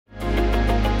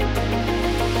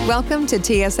Welcome to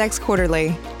TSX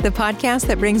Quarterly, the podcast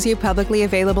that brings you publicly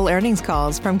available earnings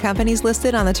calls from companies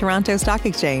listed on the Toronto Stock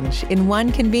Exchange in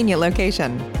one convenient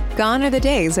location. Gone are the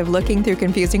days of looking through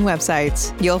confusing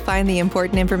websites. You'll find the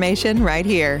important information right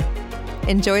here.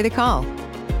 Enjoy the call.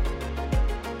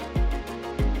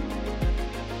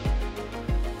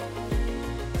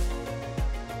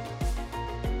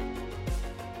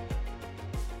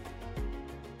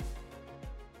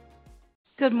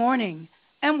 Good morning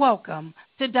and welcome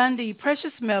to Dundee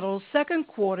Precious Metals second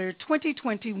quarter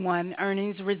 2021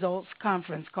 earnings results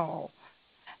conference call.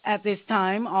 At this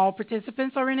time, all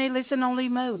participants are in a listen-only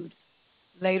mode.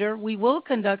 Later, we will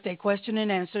conduct a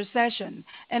question-and-answer session,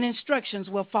 and instructions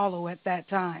will follow at that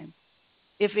time.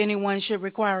 If anyone should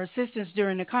require assistance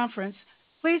during the conference,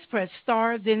 please press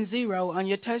star then 0 on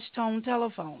your touch-tone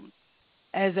telephone.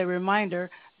 As a reminder,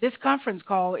 this conference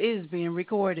call is being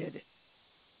recorded.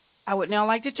 I would now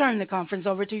like to turn the conference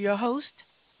over to your host,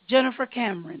 Jennifer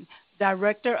Cameron,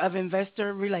 Director of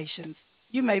Investor Relations.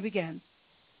 You may begin.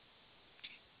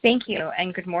 Thank you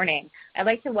and good morning. I'd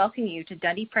like to welcome you to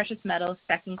Dundee Precious Metals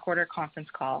second quarter conference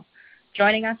call.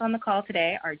 Joining us on the call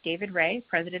today are David Rae,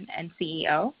 President and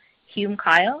CEO, Hume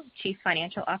Kyle, Chief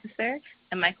Financial Officer,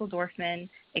 and Michael Dorfman,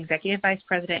 Executive Vice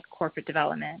President, Corporate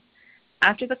Development.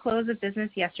 After the close of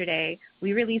business yesterday,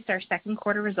 we released our second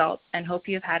quarter results and hope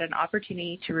you have had an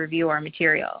opportunity to review our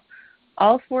material.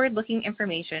 All forward-looking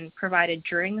information provided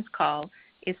during this call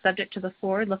is subject to the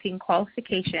forward-looking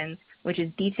qualifications, which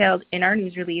is detailed in our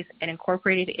news release and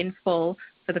incorporated in full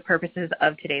for the purposes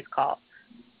of today's call.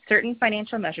 Certain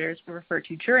financial measures we refer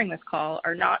to during this call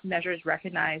are not measures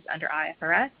recognized under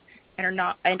IFRS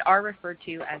and are referred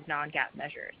to as non-GAAP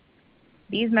measures.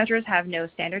 These measures have no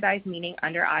standardized meaning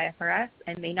under IFRS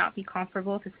and may not be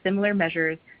comparable to similar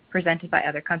measures presented by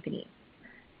other companies.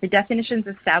 The definitions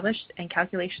established and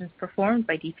calculations performed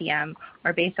by DPM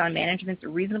are based on management's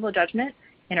reasonable judgment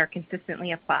and are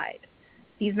consistently applied.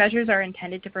 These measures are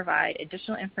intended to provide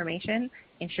additional information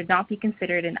and should not be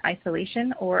considered in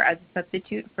isolation or as a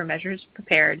substitute for measures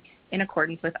prepared in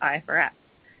accordance with IFRS.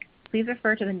 Please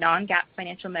refer to the non-GAAP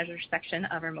financial measures section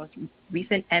of our most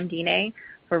recent MD&A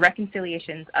for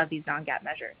reconciliations of these non-GAAP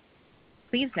measures.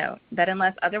 Please note that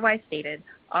unless otherwise stated,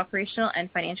 operational and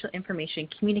financial information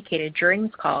communicated during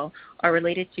this call are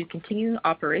related to continuing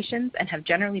operations and have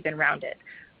generally been rounded.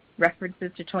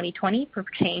 References to 2020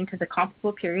 pertain to the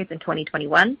comparable periods in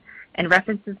 2021, and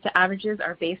references to averages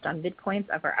are based on midpoints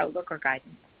of our outlook or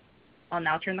guidance. I'll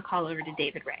now turn the call over to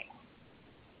David Rae.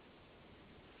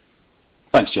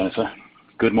 Thanks, Jennifer.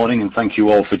 Good morning, and thank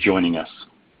you all for joining us.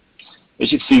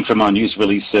 As you've seen from our news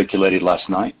release circulated last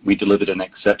night, we delivered an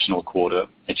exceptional quarter,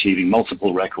 achieving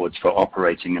multiple records for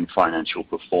operating and financial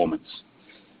performance.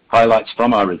 Highlights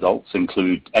from our results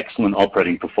include excellent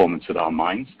operating performance at our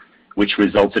mines, which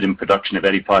resulted in production of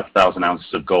 85,000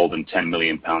 ounces of gold and 10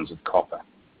 million pounds of copper.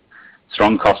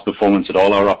 Strong cost performance at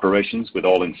all our operations, with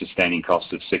all-in sustaining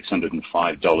costs of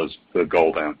 $605 per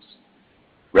gold ounce.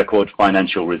 Record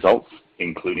financial results,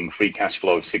 including free cash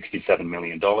flow of $67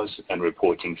 million and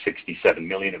reporting $67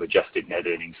 million of adjusted net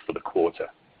earnings for the quarter.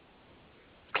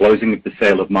 Closing of the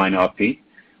sale of Mine RP,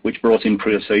 which brought in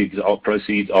proceeds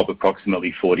of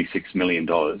approximately $46 million,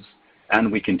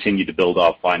 and we continue to build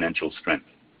our financial strength,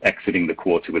 exiting the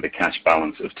quarter with a cash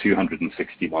balance of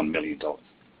 $261 million.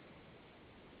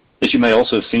 As you may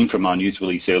also have seen from our news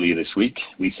release earlier this week,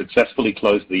 we successfully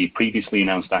closed the previously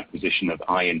announced acquisition of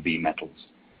I&V Metals,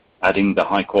 adding the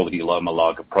high-quality Loma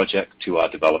Larga project to our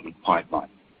development pipeline.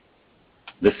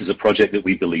 This is a project that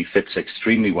we believe fits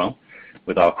extremely well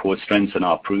with our core strengths and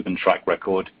our proven track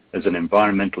record as an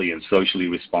environmentally and socially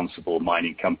responsible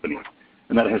mining company,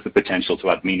 and that has the potential to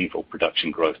add meaningful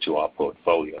production growth to our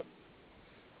portfolio.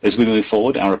 As we move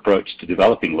forward, our approach to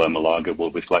developing Loma Larga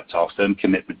will reflect our firm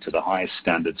commitment to the highest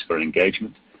standards for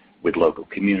engagement with local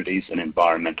communities and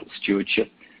environmental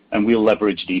stewardship, and we'll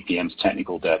leverage DPM's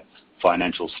technical depth,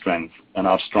 financial strength, and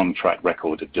our strong track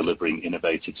record of delivering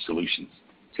innovative solutions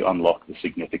to unlock the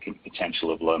significant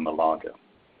potential of Loma Larga.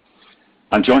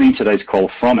 I'm joining today's call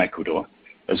from Ecuador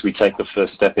as we take the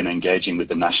first step in engaging with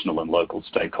the national and local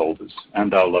stakeholders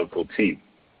and our local team,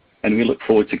 and we look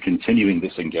forward to continuing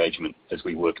this engagement as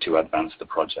we work to advance the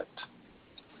project.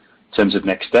 In terms of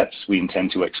next steps, we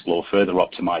intend to explore further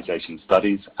optimization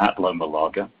studies at Loma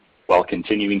Larga while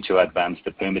continuing to advance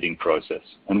the permitting process,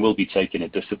 and we'll be taking a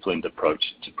disciplined approach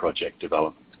to project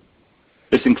development.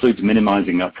 This includes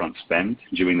minimizing upfront spend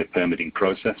during the permitting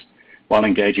process while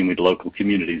engaging with local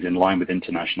communities in line with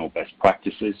international best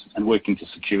practices and working to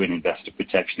secure an investor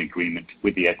protection agreement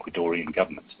with the Ecuadorian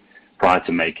government prior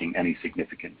to making any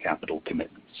significant capital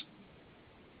commitments.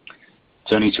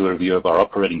 Turning to a review of our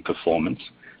operating performance,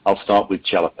 I'll start with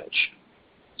Chelopech.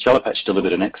 Chelopech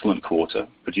delivered an excellent quarter,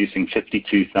 producing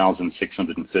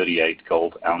 52,638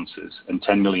 gold ounces and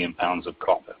 10 million pounds of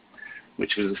copper,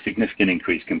 which was a significant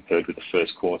increase compared with the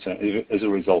first quarter as a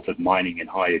result of mining in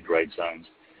higher grade zones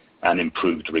and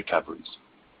improved recoveries.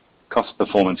 Cost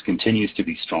performance continues to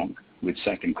be strong, with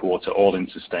second quarter all-in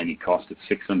sustaining cost of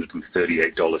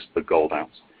 $638 per gold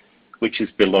ounce, which is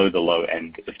below the low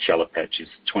end of Chelopech's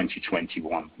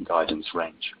 2021 guidance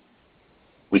range.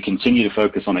 We continue to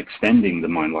focus on extending the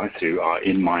mine life through our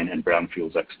in-mine and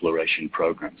brownfields exploration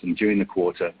programs, and during the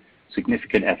quarter,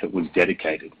 significant effort was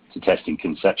dedicated to testing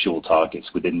conceptual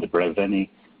targets within the Brevene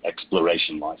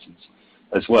exploration license,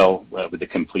 as well with the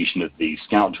completion of the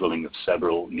scout drilling of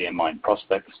several near-mine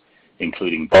prospects,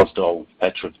 including Bozdol,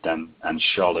 Petrovden, and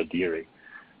Sharladiri,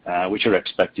 which are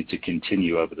expected to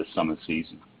continue over the summer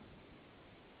season.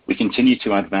 We continue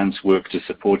to advance work to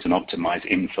support and optimize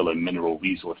infill and mineral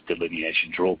resource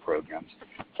delineation drill programs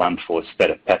planned for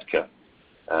Sveta Petka.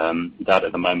 That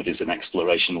at the moment is an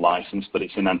exploration license, but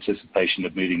it's in anticipation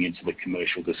of moving into the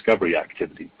commercial discovery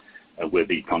activity, where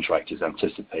the contract is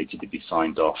anticipated to be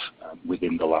signed off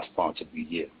within the last part of the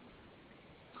year.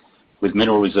 With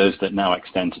mineral reserves that now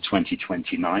extend to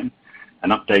 2029, an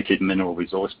updated mineral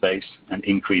resource base, and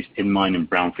increased in-mine and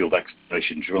brownfield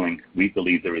exploration drilling, we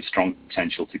believe there is strong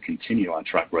potential to continue our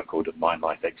track record of mine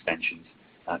life extensions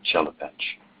at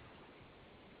Chelopech.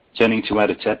 Turning to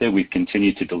Ada Tepe, we've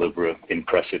continued to deliver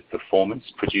impressive performance,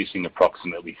 producing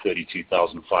approximately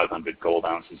 32,500 gold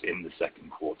ounces in the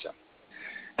second quarter.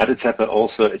 Ada Tepe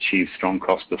also achieved strong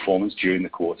cost performance during the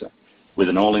quarter, with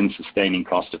an all-in sustaining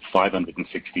cost of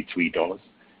 $563,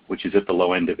 which is at the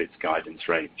low end of its guidance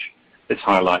range. This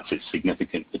highlights its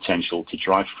significant potential to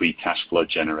drive free cash flow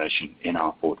generation in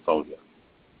our portfolio.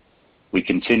 We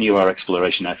continue our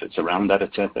exploration efforts around Ada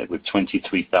Tepe with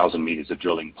 23,000 meters of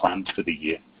drilling planned for the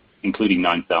year, including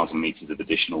 9,000 meters of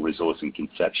additional resource and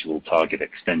conceptual target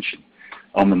extension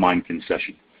on the mine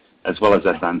concession, as well as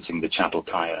advancing the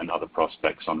Çatalkaya and other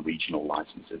prospects on regional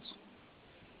licenses.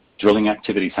 Drilling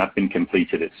activities have been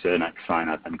completed at Sırnak,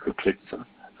 Sinap, and Kuklitsa.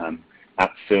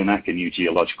 At Sırnak, a new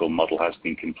geological model has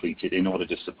been completed in order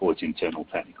to support internal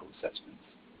technical assessments.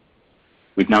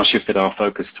 We've now shifted our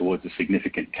focus towards a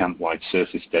significant camp-wide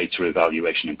surface data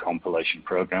evaluation and compilation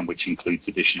program, which includes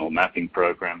additional mapping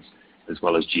programs, as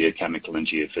well as geochemical and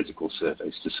geophysical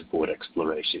surveys to support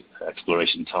exploration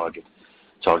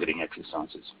targeting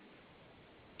exercises.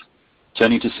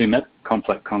 Turning to Tsumeb,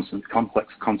 complex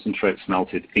concentrate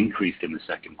smelted increased in the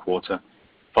second quarter,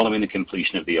 following the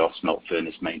completion of the off-smelt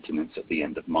furnace maintenance at the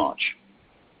end of March.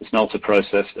 The smelter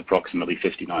processed approximately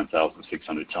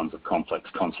 59,600 tons of complex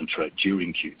concentrate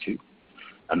during Q2,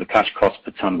 and the cash cost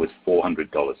per ton was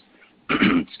 $400,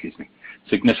 excuse me,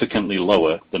 significantly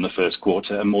lower than the first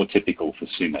quarter and more typical for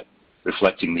Tsumeb,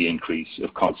 reflecting the increase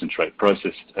of concentrate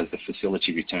processed as the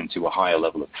facility returned to a higher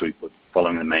level of throughput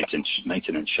following the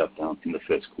maintenance shutdown in the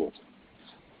first quarter.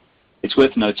 It's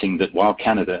worth noting that while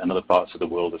Canada and other parts of the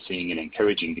world are seeing an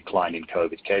encouraging decline in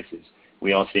COVID cases,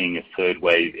 we are seeing a third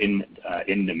wave in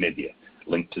Namibia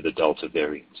linked to the Delta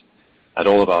variant. At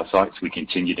all of our sites, we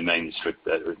continue to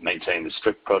maintain the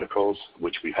strict protocols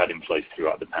which we've had in place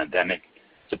throughout the pandemic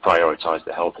to prioritize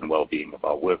the health and well-being of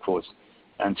our workforce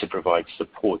and to provide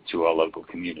support to our local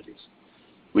communities.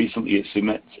 Recently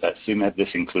at Tsumeb,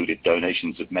 this included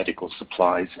donations of medical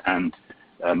supplies and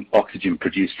oxygen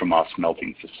produced from our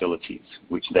smelting facilities,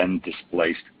 which then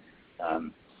displaced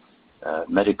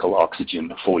medical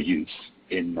oxygen for use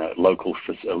in local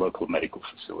medical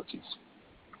facilities.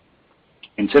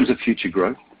 In terms of future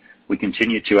growth, we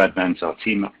continue to advance our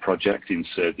TMAP project in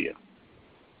Serbia.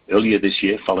 Earlier this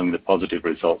year, following the positive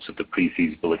results of the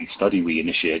pre-feasibility study, we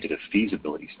initiated a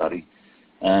feasibility study,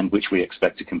 and which we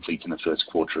expect to complete in the first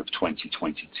quarter of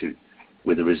 2022,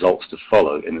 with the results to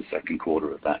follow in the second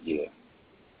quarter of that year.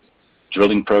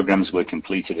 Drilling programs were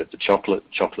completed at the Chocolate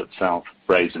South,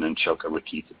 Brazen, and Choka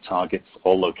Rakita targets,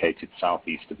 all located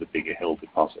southeast of the Bigger Hill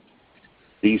deposit.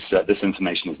 This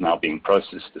information is now being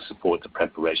processed to support the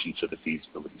preparation for the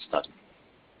feasibility study.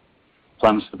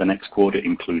 Plans for the next quarter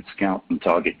include scout and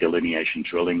target delineation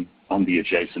drilling on the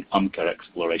adjacent Umka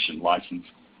exploration license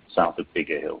south of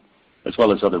Bigger Hill, as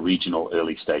well as other regional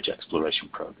early-stage exploration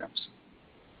programs.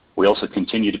 We also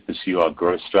continue to pursue our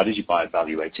growth strategy by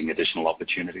evaluating additional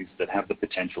opportunities that have the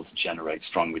potential to generate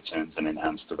strong returns and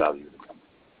enhance the value of the company.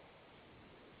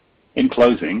 In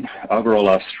closing, overall,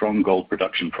 our strong gold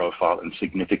production profile and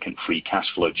significant free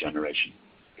cash flow generation,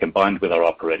 combined with our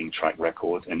operating track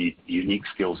record and unique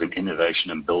skills in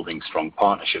innovation and building strong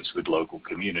partnerships with local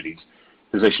communities,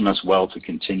 position us well to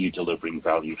continue delivering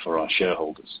value for our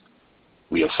shareholders.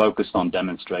 We are focused on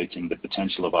demonstrating the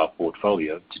potential of our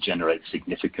portfolio to generate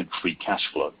significant free cash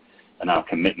flow and our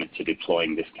commitment to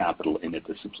deploying this capital in a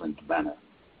disciplined manner.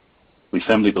 We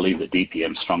firmly believe that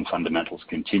DPM's strong fundamentals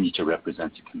continue to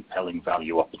represent a compelling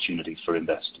value opportunity for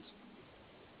investors.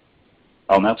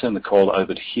 I'll now turn the call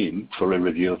over to Hume for a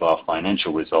review of our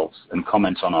financial results and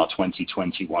comment on our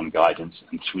 2021 guidance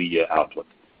and 3-year outlook,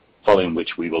 following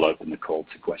which we will open the call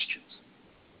to questions.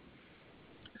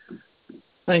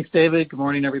 Thanks, David. Good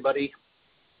morning, everybody.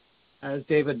 As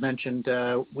David mentioned,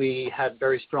 we had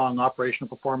very strong operational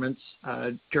performance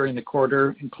during the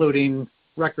quarter, including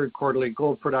record quarterly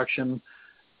gold production,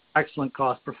 excellent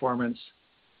cost performance,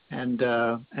 and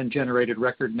generated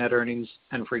record net earnings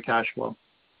and free cash flow.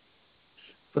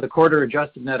 For the quarter,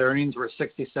 adjusted net earnings were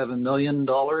 $67 million,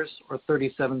 or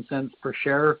 37 cents per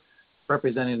share,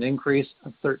 representing an increase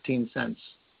of 13 cents.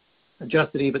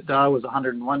 Adjusted EBITDA was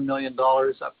 $101 million,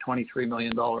 up $23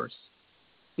 million.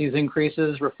 These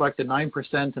increases reflect a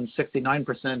 9% and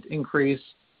 69% increase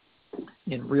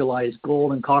in realized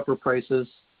gold and copper prices,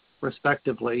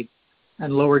 respectively,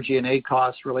 and lower G&A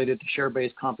costs related to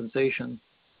share-based compensation,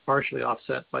 partially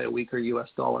offset by a weaker U.S.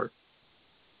 dollar.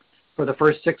 For the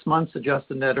first 6 months,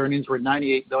 adjusted net earnings were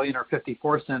 $98 million, or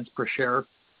 54 cents per share,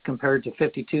 compared to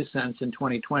 52 cents in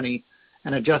 2020,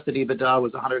 and adjusted EBITDA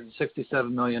was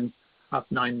 $167 million, up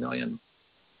 $9 million.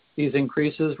 These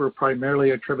increases were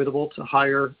primarily attributable to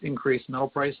higher increased metal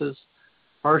prices,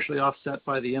 partially offset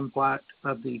by the impact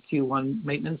of the Q1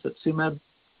 maintenance at Tsumeb,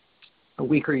 a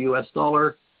weaker U.S.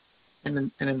 dollar,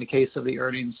 and in the case of the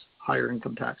earnings, higher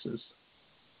income taxes.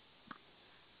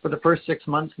 For the first 6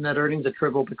 months, net earnings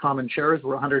attributable to common shares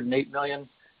were $108 million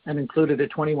and included a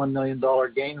 $21 million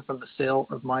gain from the sale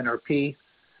of MineRP,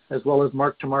 as well as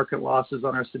mark-to-market losses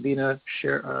on our Sabina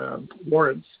share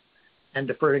warrants and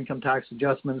deferred income tax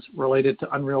adjustments related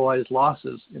to unrealized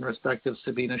losses in respective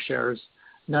Sabina shares,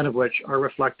 none of which are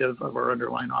reflective of our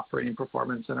underlying operating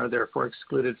performance and are therefore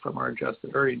excluded from our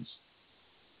adjusted earnings.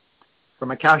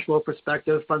 From a cash flow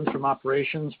perspective, funds from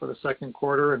operations for the second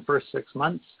quarter and first 6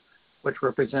 months, which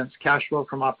represents cash flow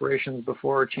from operations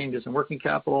before changes in working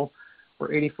capital, were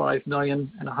 $85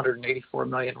 million and $184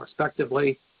 million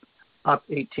respectively, up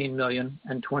 $18 million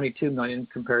and $22 million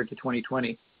compared to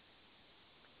 2020.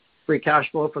 Free cash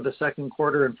flow for the second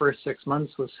quarter and first 6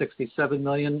 months was $67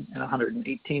 million and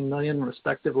 $118 million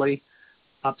respectively,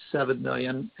 up $7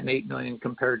 million and $8 million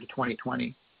compared to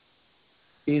 2020.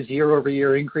 These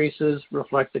year-over-year increases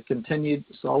reflect the continued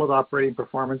solid operating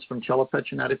performance from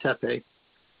Chelopech and Ada Tepe,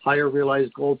 higher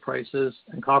realized gold prices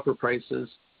and copper prices,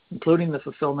 including the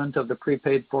fulfillment of the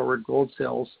prepaid forward gold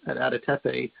sales at Ada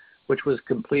Tepe, which was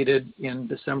completed in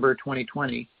December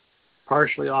 2020,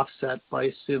 partially offset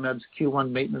by Tsumeb's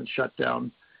Q1 maintenance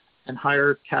shutdown and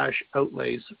higher cash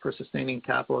outlays for sustaining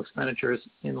capital expenditures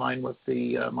in line with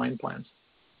the mine plans.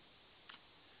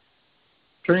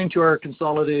 Turning to our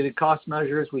consolidated cost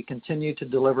measures, we continue to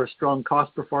deliver strong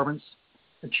cost performance,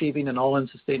 achieving an all-in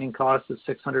sustaining cost of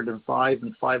 $605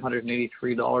 and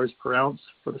 $583 per ounce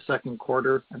for the second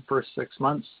quarter and first 6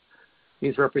 months.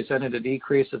 These represented a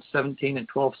decrease of 17%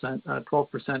 and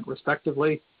 12%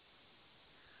 respectively,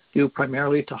 due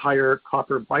primarily to higher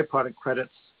copper byproduct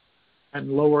credits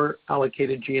and lower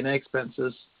allocated G&A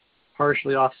expenses,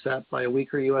 partially offset by a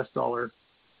weaker U.S. dollar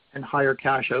and higher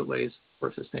cash outlays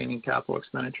for sustaining capital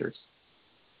expenditures.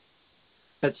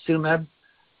 At Tsumeb,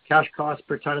 cash cost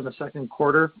per ton in the second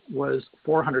quarter was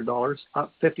 $400,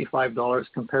 up $55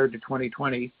 compared to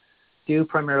 2020, due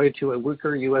primarily to a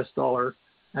weaker U.S. dollar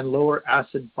and lower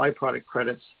acid byproduct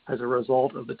credits as a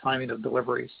result of the timing of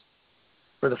deliveries.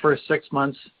 For the first 6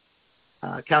 months,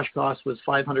 cash cost was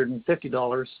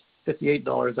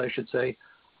 $558 I should say,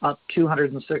 up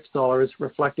 $206,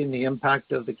 reflecting the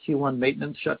impact of the Q1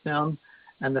 maintenance shutdown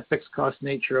and the fixed cost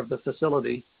nature of the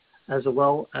facility, as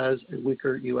well as a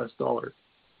weaker U.S. dollar.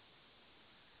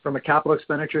 From a capital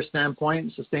expenditure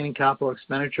standpoint, sustaining capital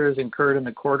expenditures incurred in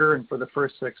the quarter and for the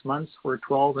first 6 months were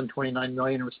 $12 and $29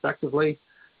 million respectively.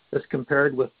 This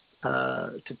compared with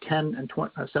to $10 and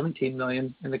 $17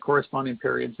 million in the corresponding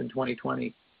periods in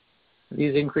 2020.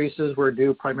 These increases were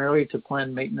due primarily to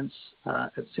planned maintenance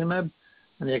at Tsumeb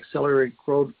and the accelerated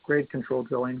grade control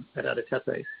drilling at Ada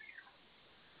Tepe.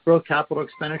 Growth capital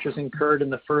expenditures incurred in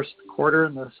the first quarter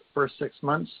and the first 6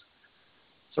 months,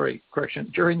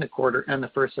 during the quarter and the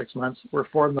first 6 months were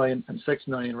 $4 million and $6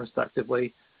 million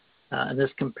respectively, and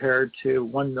this compared to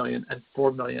 $1 million and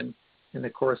 $4 million in the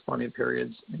corresponding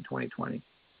periods in 2020.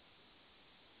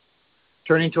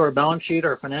 Turning to our balance sheet,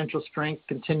 our financial strength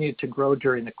continued to grow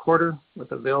during the quarter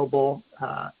with available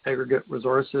aggregate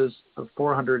resources of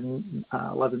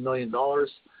 $411 million.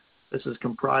 This is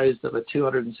comprised of a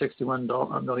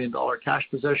 $261 million cash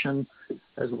position,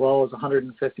 as well as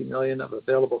 $150 million of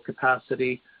available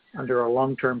capacity under our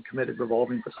long-term committed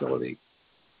revolving facility.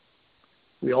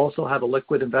 We also have a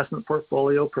liquid investment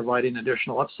portfolio providing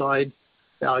additional upside,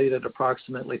 valued at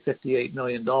approximately $58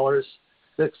 million.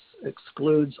 This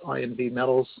excludes INV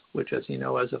Metals, which, as you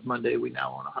know, as of Monday, we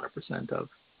now own 100% of.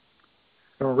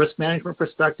 From a risk management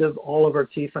perspective, all of our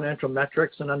key financial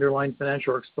metrics and underlying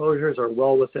financial exposures are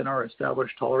well within our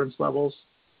established tolerance levels.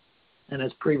 And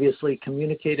as previously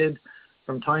communicated,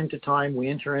 from time to time, we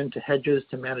enter into hedges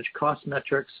to manage cost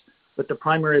metrics with the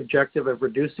primary objective of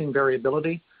reducing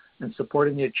variability and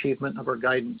supporting the achievement of our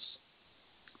guidance.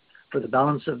 For the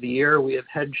balance of the year, we have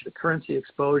hedged the currency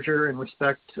exposure in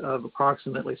respect of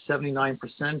approximately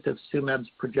 79% of Tsumeb's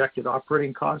projected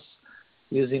operating costs,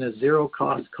 using a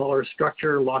zero-cost collar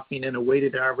structure, locking in a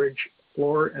weighted average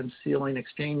floor and ceiling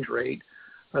exchange rate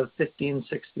of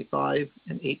 15.65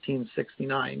 and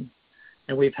 18.69.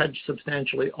 And we've hedged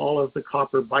substantially all of the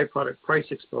copper byproduct price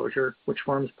exposure, which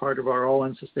forms part of our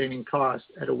all-in sustaining cost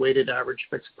at a weighted average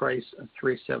fixed price of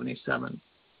 $3.77.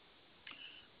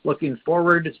 Looking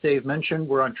forward, as Dave mentioned,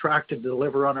 we're on track to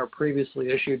deliver on our previously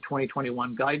issued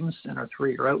 2021 guidance and our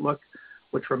three-year outlook,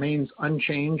 which remains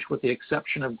unchanged with the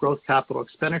exception of growth capital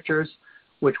expenditures,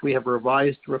 which we have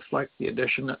revised to reflect the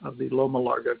addition of the Loma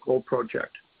Larga gold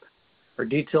project. Our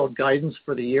detailed guidance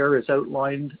for the year is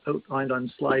outlined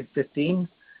on slide 15,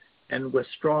 and with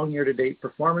strong year-to-date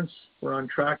performance, we're on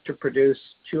track to produce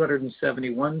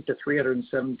 271 to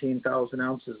 317,000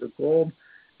 ounces of gold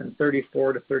and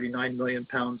 34 to 39 million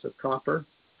pounds of copper,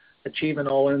 achieve an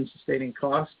all-in sustaining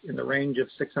cost in the range of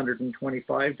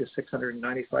 $625 to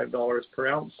 $695 per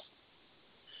ounce,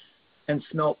 and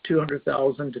smelt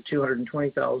 200,000 to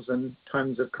 220,000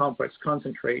 tons of complex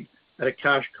concentrate at a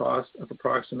cash cost of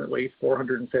approximately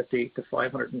 $450 to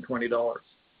 $520.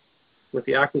 With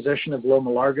the acquisition of Loma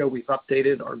Larga, we've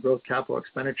updated our growth capital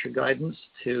expenditure guidance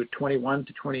to $21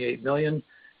 to $28 million,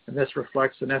 and this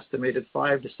reflects an estimated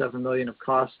 $5 to $7 million of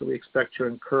costs that we expect to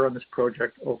incur on this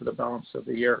project over the balance of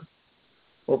the year.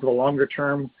 Over the longer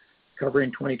term,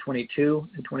 covering 2022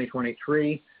 and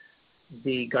 2023,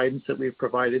 the guidance that we've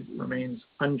provided remains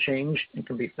unchanged and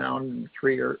can be found in the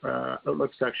three-year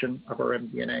outlook section of our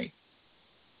MD&A.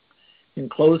 In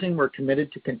closing, we're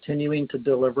committed to continuing to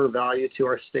deliver value to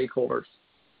our stakeholders.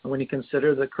 And when you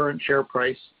consider the current share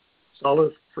price,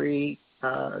 solid free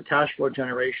cash flow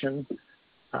generation,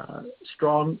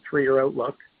 strong three-year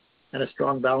outlook, and a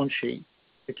strong balance sheet,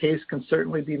 the case can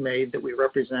certainly be made that we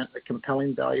represent a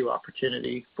compelling value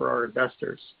opportunity for our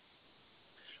investors.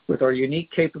 With our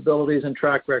unique capabilities and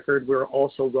track record, we're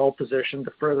also well positioned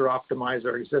to further optimize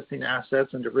our existing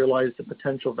assets and to realize the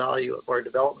potential value of our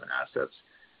development assets,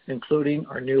 including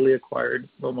our newly acquired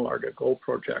Loma Larga gold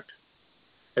project.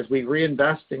 As we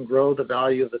reinvest and grow the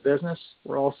value of the business,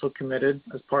 we're also committed,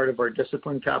 as part of our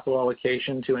disciplined capital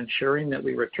allocation, to ensuring that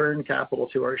we return capital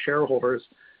to our shareholders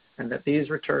and that these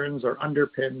returns are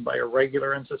underpinned by a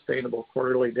regular and sustainable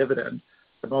quarterly dividend,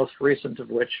 the most recent of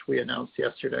which we announced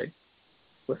yesterday.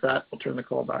 With that, I'll turn the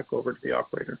call back over to the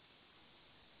operator.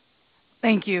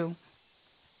 Thank you.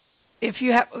 If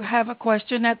you have a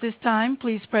question at this time,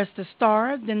 please press the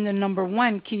star, then the number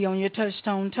 1 key on your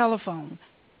touch-tone telephone.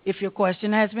 If your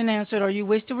question has been answered or you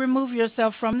wish to remove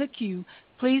yourself from the queue,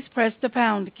 please press the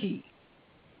pound key.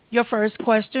 Your first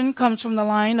question comes from the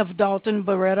line of Dalton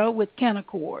Barreto with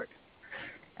Canaccord.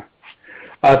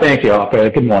 Thank you,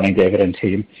 operator. Good morning, David and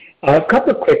team. A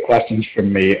couple of quick questions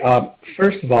from me.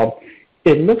 First of all,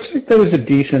 it looks like there was a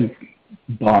decent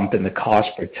bump in the cost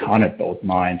per ton at both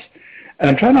mines.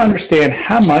 And I'm trying to understand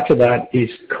how much of that is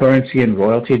currency and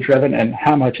royalty driven and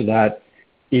how much of that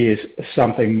is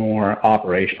something more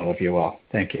operational, if you will.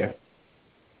 Thank you.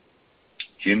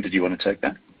 Jim, did you want to take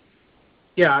that?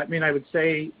 Yeah, I mean, I would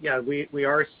say, we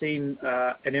are seeing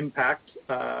an impact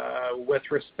with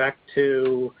respect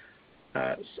to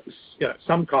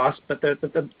some costs, but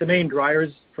the main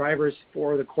drivers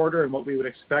for the quarter and what we would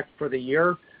expect for the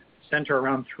year center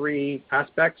around three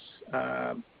aspects.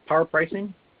 Power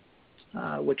pricing,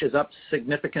 which is up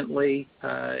significantly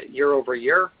year over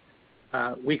year,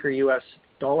 weaker U.S.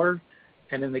 dollar,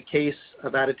 and in the case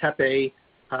of Ada Tepe,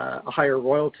 a higher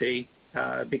royalty,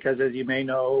 because as you may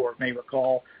know or may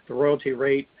recall, the royalty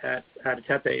rate at Ada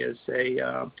Tepe is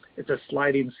it's a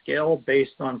sliding scale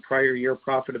based on prior year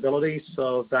profitability.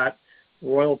 So that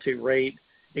royalty rate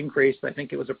increased, I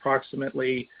think it was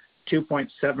approximately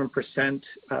 2.7%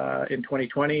 in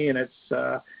 2020, and it's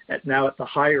now at the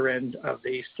higher end of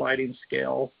the sliding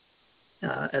scale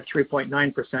at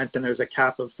 3.9%, and there's a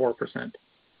cap of 4%.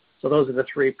 So those are the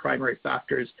three primary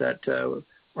factors that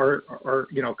are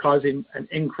causing an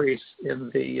increase in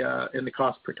the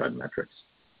cost per ton metrics.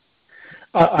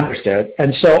 Understood.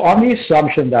 And so on the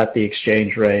assumption that the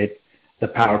exchange rate, the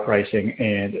power pricing,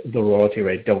 and the royalty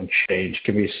rate don't change,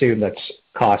 can we assume that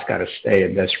costs got to stay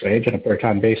in this range on a per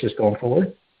ton basis going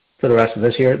forward for the rest of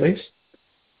this year at least?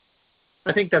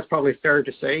 I think that's probably fair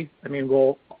to say. I mean,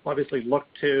 we'll obviously look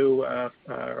to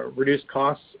reduce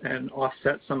costs and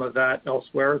offset some of that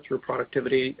elsewhere through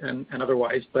productivity and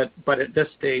otherwise. But at this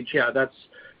stage,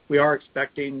 we are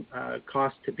expecting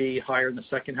costs to be higher in the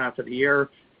second half of the year,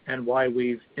 and why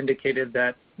we've indicated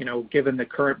that, given the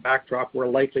current backdrop, we're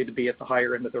likely to be at the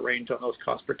higher end of the range on those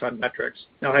cost per ton metrics.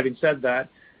 Now, having said that,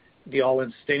 the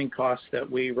all-in sustaining costs that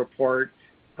we report,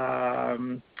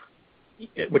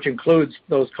 which includes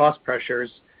those cost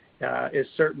pressures, is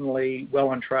certainly well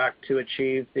on track to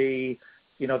achieve the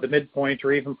midpoint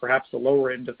or even perhaps the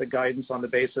lower end of the guidance on the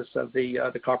basis of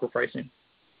the copper pricing.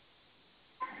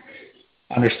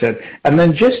 Understood. And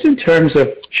then just in terms of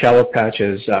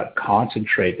Chelopech's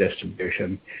concentrate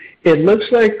distribution, it looks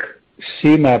like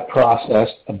Tsumeb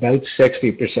processed about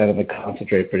 60% of the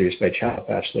concentrate produced by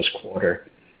Chelopech this quarter.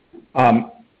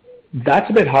 That's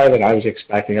a bit higher than I was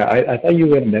expecting. I thought you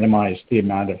would minimize the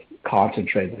amount of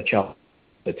concentrate that to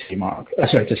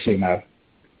Tsumeb.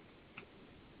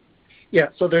 Yeah,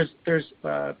 so there's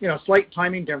slight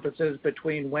timing differences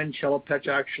between when Chelopech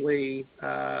actually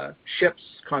ships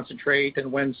concentrate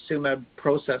and when Tsumeb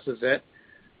processes it.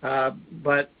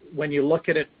 But when you look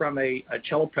at it from a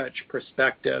Chelopech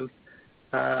perspective,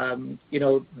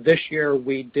 this year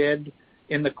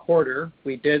in the quarter,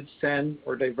 we did send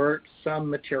or divert some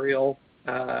material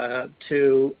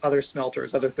to other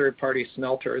smelters, other third-party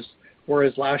smelters,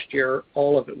 whereas last year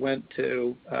all of it went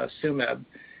to Tsumeb.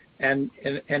 And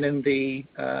in the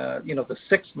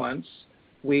 6 months,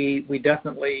 we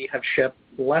definitely have shipped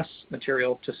less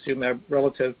material to Tsumeb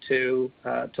relative to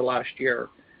last year.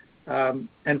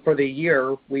 And for the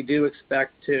year, we do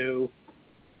expect to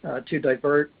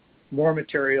divert more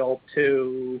material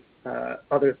to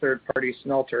other third-party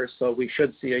smelters, so we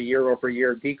should see a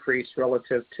year-over-year decrease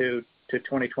relative to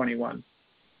 2021.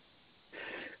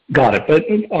 Got it. But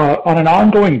on an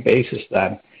ongoing basis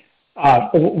then,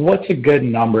 what's a good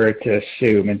number to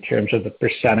assume in terms of the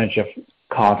percentage of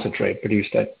concentrate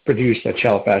produced at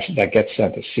Chelopech that gets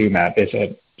sent to Tsumeb? Is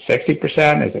it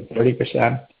 60%? Is it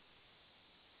 30%?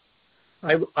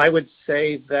 I would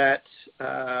say that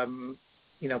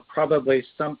probably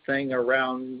something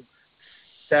around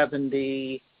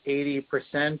 70-80%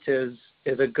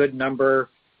 is a good number,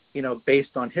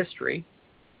 based on history,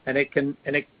 and it can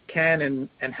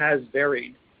and has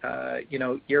varied,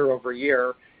 year over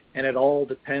year. And it all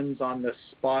depends on the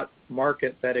spot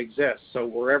market that exists. So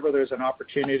wherever there's an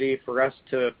opportunity for us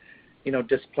to,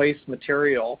 displace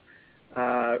material,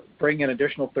 bring in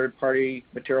additional third-party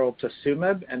material to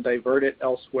Tsumeb and divert it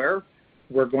elsewhere,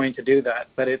 we're going to do that.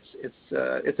 But it's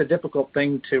a difficult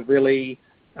thing to really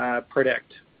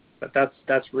predict. But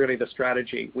that's really the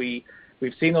strategy. We've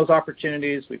seen those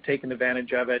opportunities. We've taken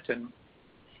advantage of it, and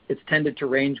it's tended to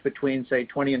range between, say,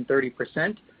 20 and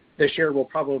 30%. This year will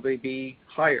probably be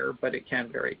higher, but it can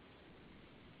vary.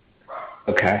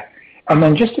 Okay. And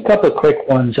then just a couple of quick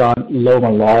ones on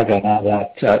Loma Larga now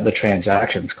that the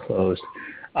transaction's closed.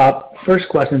 First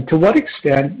question, to what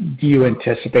extent do you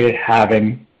anticipate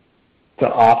having to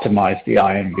optimize the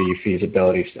INV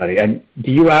feasibility study? And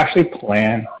do you actually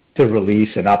plan to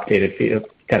release an updated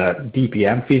kind of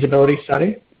DPM feasibility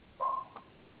study?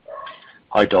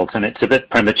 Hi, Dalton. It's a bit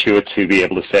premature to be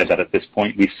able to say that at this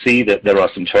point. We see that there are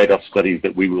some trade-off studies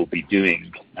that we will be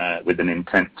doing with an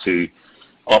intent to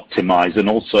optimize, and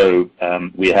also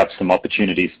we have some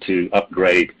opportunities to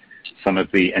upgrade some of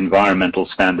the environmental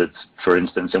standards, for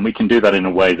instance, and we can do that in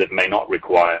a way that may not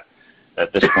require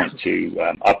at this point to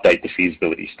update the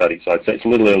feasibility study. So I'd say it's a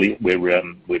little early.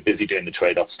 We're busy doing the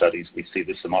trade-off studies. We see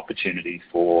there's some opportunity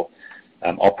for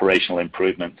operational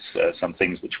improvements, some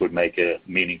things which would make a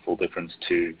meaningful difference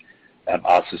to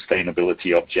our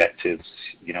sustainability objectives,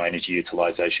 energy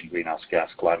utilization, greenhouse gas,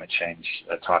 climate change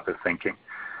type of thinking,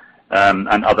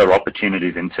 and other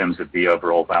opportunities in terms of the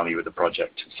overall value of the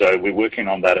project. So we're working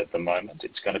on that at the moment.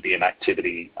 It's going to be an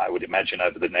activity, I would imagine,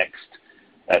 over the next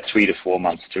 3 to 4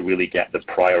 months to really get the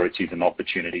priorities and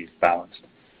opportunities balanced.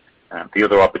 The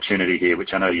other opportunity here,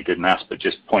 which I know you didn't ask, but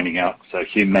just pointing out, so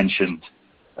Hugh mentioned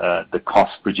the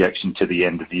cost projection to the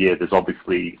end of the year. There's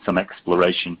obviously some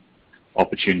exploration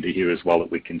opportunity here as well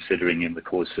that we're considering in the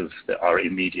course of our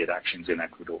immediate actions in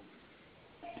Ecuador.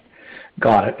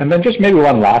 Got it. And then just maybe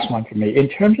one last one for me. In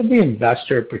terms of the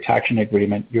investor protection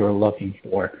agreement you're looking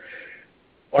for,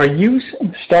 are you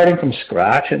starting from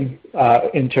scratch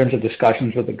in terms of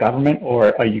discussions with the government,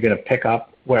 or are you going to pick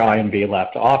up where INV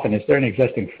left off? And is there an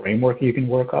existing framework you can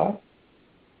work on?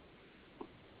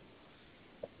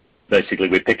 Basically,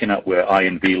 we're picking up where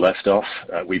INV left off.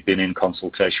 We've been in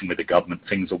consultation with the government.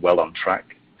 Things are well on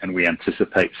track, and we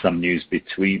anticipate some news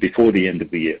before the end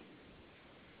of the year.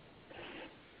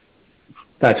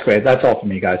 That's great. That's all for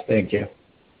me, guys. Thank you.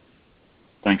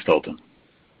 Thanks, Dalton.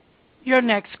 Your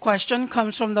next question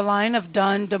comes from the line of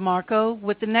Don DeMarco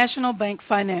with the National Bank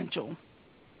Financial.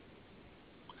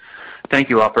 Thank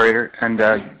you, operator, and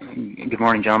good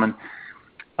morning, gentlemen.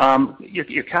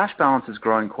 Your cash balance is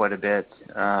growing quite a bit.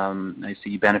 I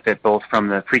see you benefit both from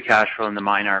the free cash flow and the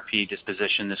mine RP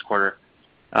disposition this quarter.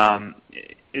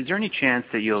 Is there any chance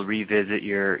that you'll revisit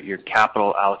your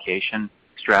capital allocation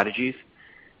strategies,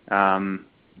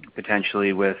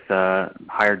 potentially with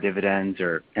higher dividends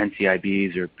or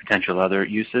NCIBs or potential other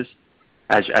uses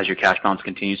as your cash balance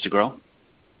continues to grow?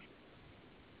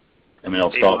 I mean,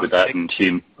 I'll start with that, and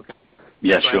Tim. Okay.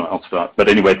 Yeah, sure, I'll start. But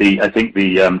anyway, I think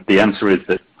the answer is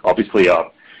that obviously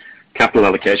our capital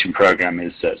allocation program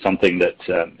is something that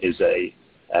is a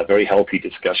very healthy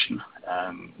discussion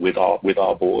with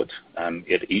our board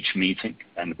at each meeting,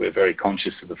 and we're very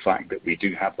conscious of the fact that we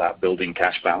do have that building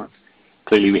cash balance.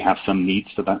 Clearly, we have some needs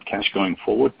for that cash going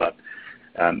forward, but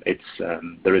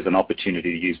there is an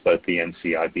opportunity to use both the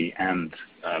NCIB and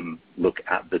look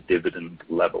at the dividend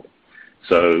level.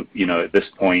 So, at this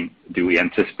point, do we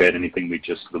anticipate anything? We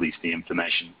just released the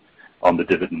information on the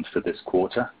dividends for this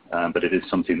quarter, but it is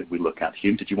something that we look at.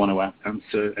 Hume, did you want to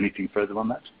answer anything further on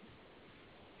that?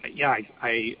 Yeah,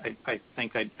 I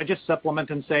think I just supplement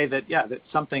and say that, that's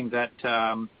something that,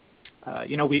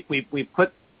 we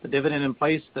put the dividend in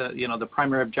place. The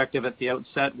primary objective at the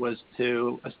outset was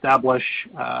to establish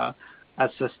a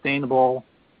sustainable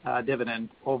dividend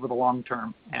over the long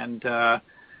term. And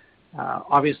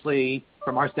obviously,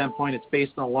 from our standpoint, it's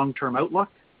based on a long-term outlook.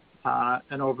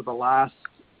 And over the last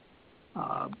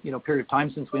period of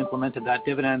time since we implemented that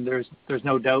dividend, there's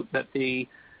no doubt that the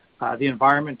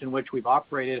environment in which we've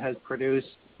operated has produced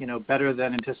better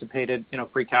than anticipated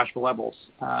free cash flow levels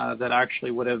that actually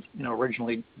would have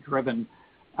originally driven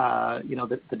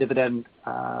the dividend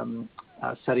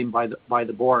setting by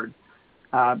the board.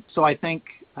 So I think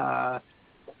we're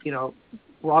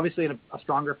obviously in a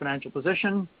stronger financial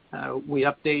position. We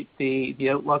update the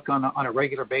outlook on a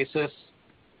regular basis.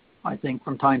 I think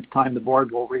from time to time the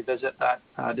board will revisit that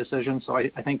decision. So I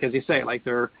think, as you say,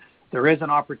 there is an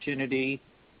opportunity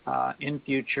in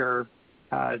future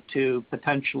to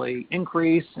potentially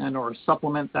increase and or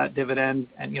supplement that dividend,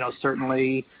 and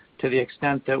certainly to the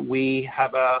extent that we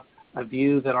have a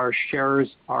view that our shares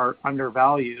are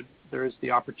undervalued, there is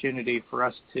the opportunity for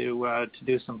us to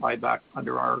do some buyback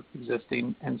under our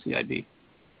existing NCIB.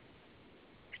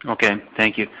 Okay,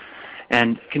 thank you.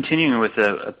 And continuing with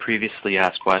a previously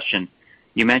asked question,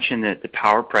 you mentioned that the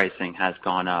power pricing has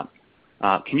gone up.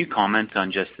 Can you comment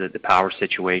on just the power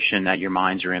situation at your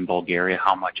mines or in Bulgaria,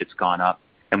 how much it's gone up,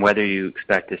 and whether you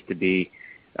expect this to be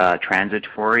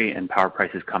transitory and power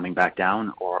prices coming back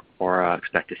down, or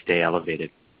expect to stay elevated?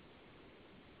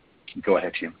 Go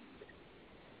ahead, Jim.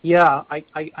 Yeah,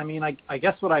 I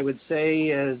guess what I would say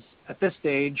is at this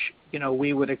stage,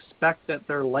 we would expect that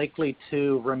they're likely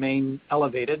to remain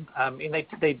elevated.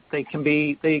 They can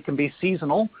be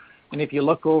seasonal, and if you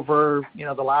look over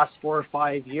the last 4 or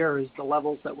 5 years, the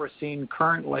levels that we're seeing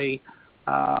currently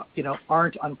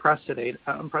aren't unprecedented.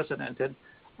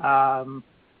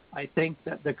 I think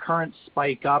that the current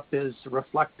spike up is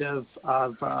reflective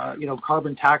of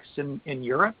carbon tax in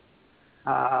Europe.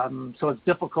 So it's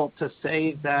difficult to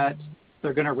say that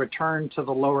they're going to return to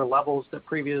the lower levels that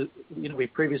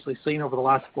we've previously seen over the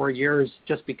last 4 years,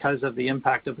 just because of the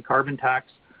impact of the carbon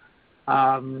tax.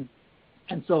 And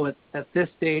so at this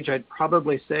stage, I'd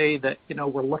probably say that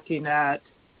we're looking at,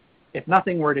 if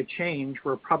nothing were to change,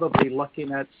 we're probably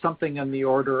looking at something in the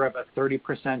order of a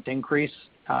 30% increase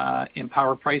in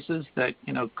power prices that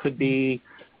could be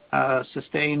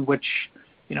sustained, which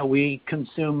we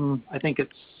consume. I think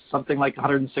it's something like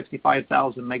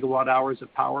 165,000 megawatt hours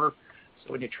of power.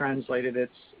 So when you translate it,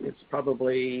 it's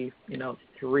probably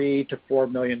 $3 to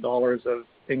 $4 million of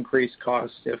increased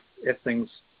cost if things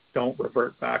don't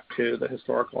revert back to the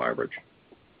historical average.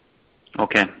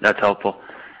 Okay, that's helpful.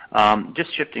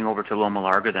 Just shifting over to Loma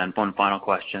Larga then, one final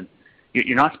question.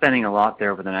 You're not spending a lot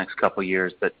there over the next couple of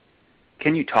years, but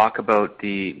can you talk about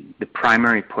the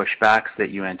primary pushbacks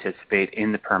that you anticipate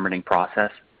in the permitting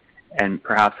process, and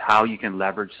perhaps how you can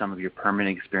leverage some of your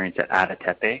permitting experience at Ada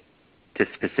Tepe to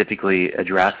specifically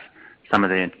address some of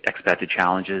the expected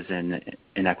challenges in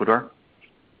Ecuador?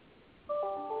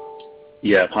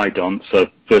 Yeah, hi Don. So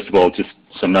first of all, just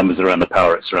some numbers around the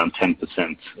power. It's around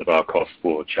 10% of our cost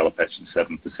for Chelopech and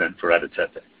 7% for Ada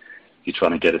Tepe. If you're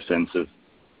trying to get a sense of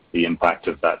the impact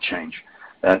of that change.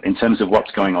 In terms of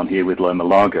what's going on here with Loma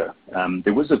Larga,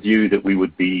 there was a view that we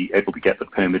would be able to get the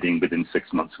permitting within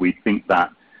 6 months. We think that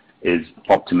is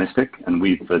optimistic, and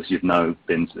we've, as you know,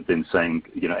 been saying,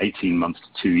 18 months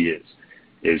to 2 years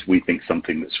is we think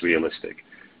something that's realistic.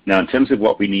 Now, in terms of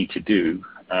what we need to do,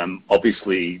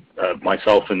 obviously,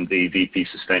 myself and the VP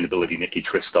Sustainability, Nikki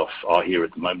Tristoff, are here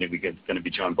at the moment. We're going to be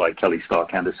joined by Kelly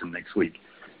Stark-Anderson next week.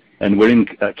 And we're in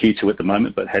Quito at the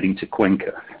moment, but heading to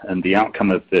Cuenca. And the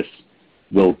outcome of this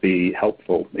will be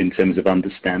helpful in terms of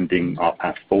understanding our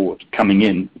path forward. Coming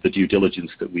in, the due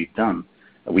diligence that we've done,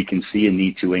 we can see a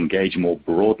need to engage more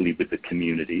broadly with the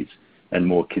communities and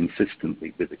more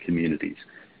consistently with the communities.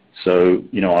 So,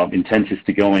 our intent is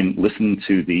to go and listen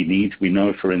to the needs. We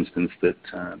know, for instance, that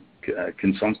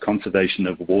conservation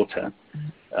of water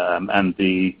and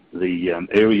the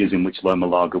areas in which Loma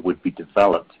Larga would be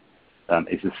developed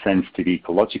is a sensitive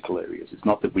ecological areas. It's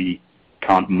not that we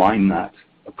can't mine that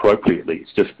appropriately.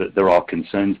 It's just that there are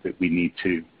concerns that we need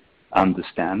to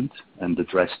understand and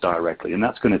address directly. And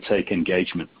that's going to take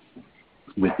engagement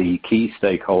with the key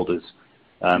stakeholders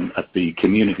at the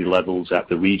community levels, at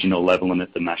the regional level, and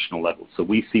at the national level. So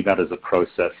we see that as a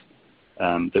process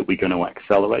that we're going to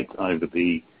accelerate over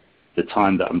the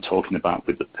time that I'm talking about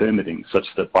with the permitting, such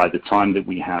that by the time that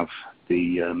we have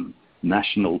the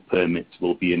national permits,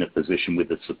 we'll be in a position with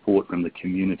the support from the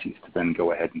communities to then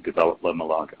go ahead and develop Loma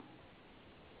Larga.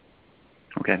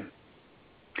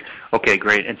 Okay,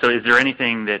 great. And so is there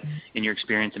anything that, in your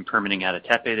experience in permitting Ada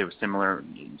Tepe, there were similar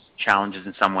challenges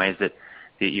in some ways that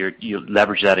you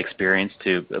leverage that experience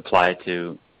to apply it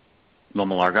to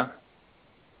Loma Larga?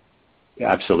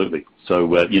 Yeah, absolutely.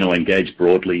 So, engage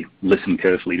broadly, listen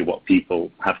carefully to what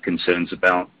people have concerns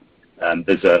about.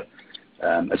 There's a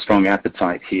strong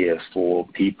appetite here for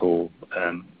people,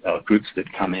 groups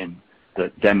that come in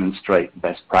that demonstrate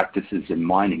best practices in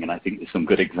mining. And I think there's some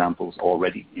good examples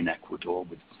already in Ecuador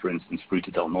with, for instance,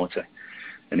 Fruta del Norte.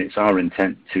 And it's our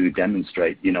intent to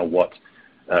demonstrate, what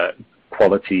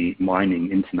quality mining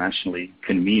internationally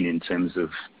can mean in terms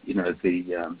of,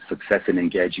 the success in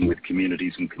engaging with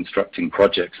communities and constructing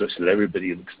projects such that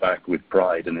everybody looks back with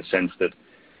pride and a sense that,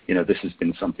 this has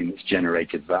been something that's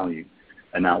generated value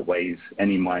and outweighs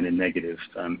any minor negative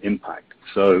impact.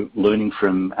 So learning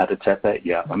from Ada Tepe,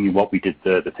 what we did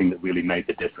there, the thing that really made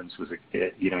the difference was,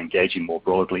 engaging more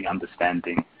broadly,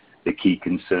 understanding the key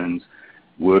concerns,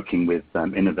 working with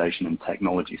innovation and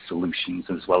technology solutions,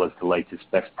 as well as the latest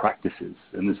best practices.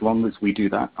 And as long as we do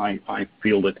that, I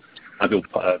feel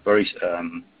very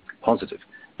positive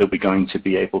that we're going to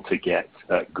be able to get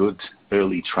good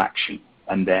early traction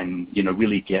and then,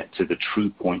 really get to the true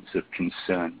points of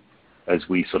concern as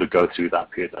we sort of go through that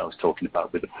period that I was talking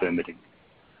about with the permitting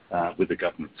with the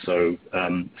government. So,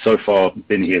 so far,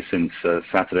 been here since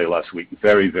Saturday last week,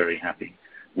 very, very happy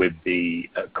with the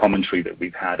commentary that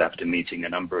we've had after meeting a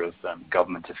number of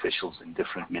government officials in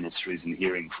different ministries and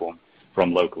hearing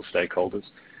from local stakeholders,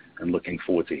 and looking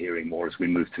forward to hearing more as we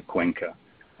move to Cuenca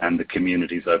and the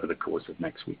communities over the course of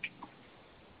next week.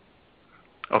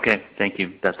 Okay, thank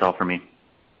you. That's all for me.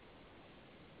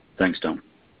 Thanks, Tom.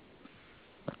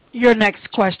 Your next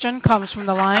question comes from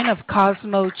the line of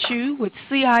Cosmo Chu with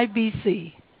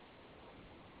CIBC.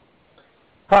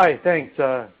 Hi, thanks,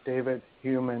 David,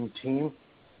 Hume, and team.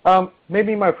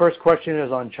 Maybe my first question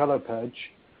is on Chelopech.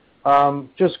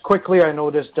 Just quickly, I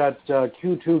noticed that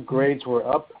Q2 grades were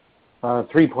up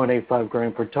 3.85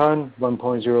 gram per ton,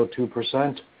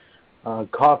 1.02%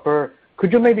 copper.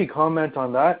 Could you maybe comment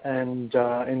on that, and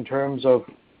in terms of,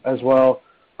 as well,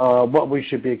 what we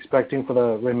should be expecting for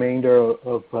the remainder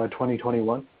of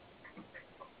 2021?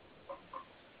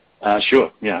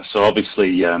 Sure, yeah. So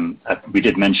obviously, we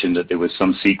did mention that there was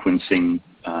some sequencing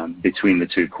between the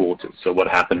two quarters. So what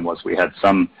happened was we had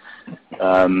some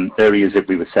areas that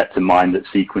we were set to mine that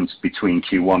sequenced between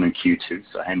Q1 and Q2,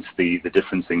 so hence the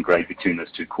difference in grade between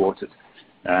those two quarters.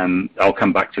 I'll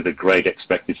come back to the grade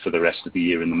expected for the rest of the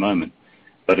year in a moment.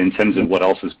 But in terms of what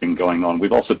else has been going on,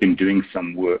 we've also been doing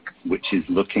some work which is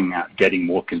looking at getting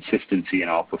more consistency in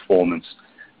our performance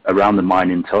around the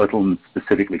mine in total, and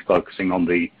specifically focusing on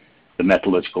the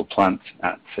metallurgical plant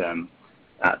at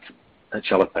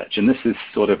Chelopech. And this is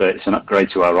sort of it's an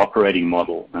upgrade to our operating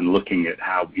model and looking at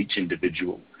how each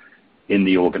individual in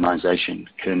the organization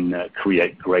can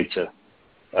create greater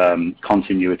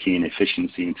continuity and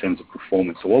efficiency in terms of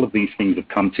performance. So all of these things have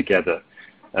come together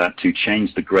to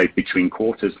change the grade between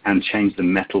quarters and change the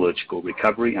metallurgical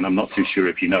recovery. And I'm not too sure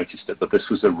if you noticed it, but this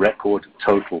was a record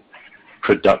total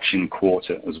production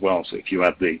quarter as well. So if you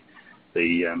add the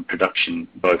production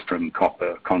both from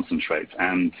copper concentrates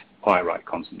and pyrite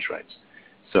concentrates.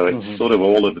 So it's sort of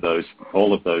all of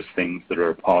those things that are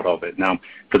a part of it. Now,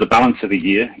 for the balance of the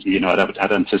year,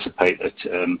 I'd anticipate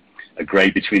a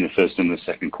grade between the first and the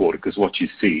second quarter, because what you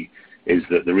see is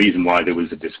that the reason why there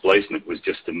was a displacement was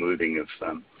just the moving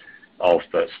of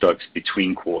stopes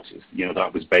between quarters.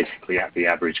 That was basically at the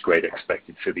average grade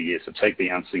expected for the year. So take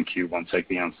the ounce in Q1, take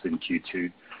the ounce in Q2,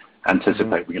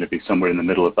 anticipate we're going to be somewhere in the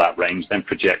middle of that range, then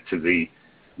project to the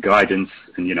guidance,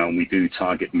 and we do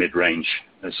target mid-range.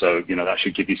 So that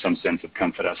should give you some sense of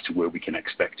comfort as to where we can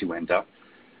expect to end up.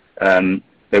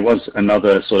 There was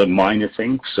another sort of minor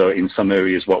thing. So in some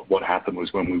areas, what happened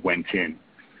was when we went in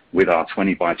with our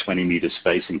 20 by 20 meter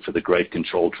spacing for the grade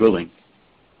control drilling,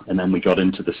 and then we got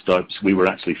into the stopes, we were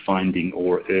actually finding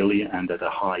ore earlier and at a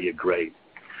higher grade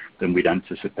than we'd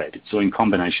anticipated. So in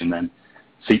combination then,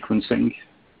 sequencing,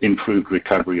 improved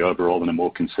recovery overall, and a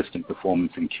more consistent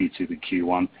performance in Q2 than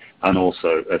Q1, and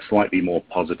also a slightly more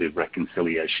positive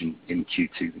reconciliation in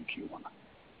Q2 than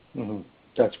Q1.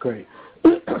 That's great.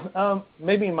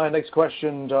 Maybe my next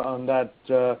question on that,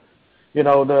 the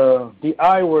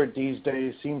I word these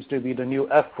days seems to be the new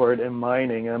F word in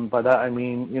mining, and by that I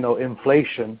mean,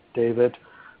 inflation, David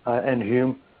and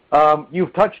Hume.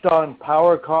 You've touched on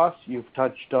power costs, you've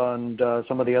touched on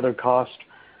some of the other costs,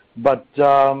 but,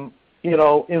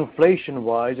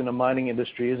 inflation-wise in the mining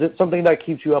industry, is it something that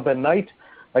keeps you up at night?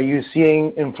 Are you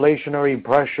seeing inflationary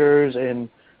pressures in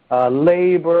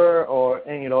labor or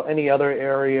any other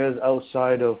areas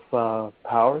outside of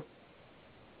power?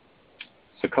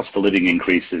 So cost of living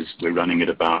increases, we're running at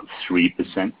about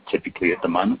 3% typically at the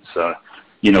moment. So,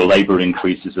 labor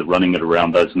increases are running at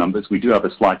around those numbers. We do have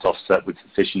a slight offset with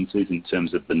efficiencies in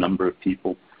terms of the number of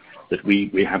people that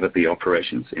we have at the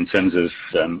operations. In terms of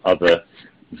other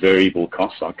variable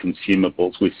costs, our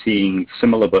consumables, we're seeing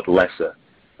similar but lesser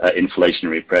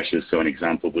inflationary pressures. So an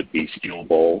example would be steel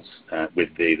balls.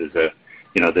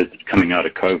 There's coming out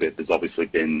of COVID, there's obviously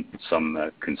been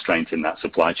some constraint in that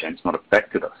supply chain. It's not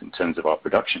affected us in terms of our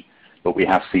production, but we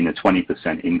have seen a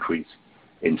 20% increase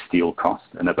in steel costs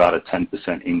and about a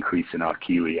 10% increase in our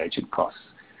key reagent costs.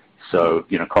 So,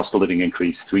 cost of living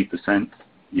increase 3%,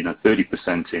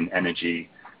 30% in energy,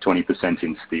 20%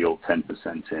 in steel,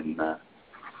 10%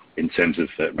 in terms of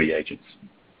reagents.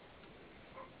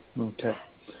 Okay.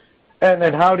 And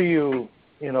then how do you,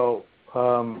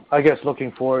 I guess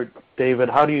looking forward, David,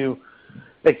 how do you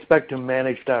expect to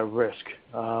manage that risk?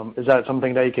 Is that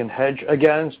something that you can hedge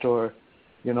against, or,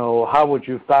 how would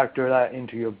you factor that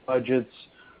into your budgets?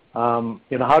 How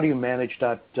do you manage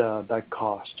that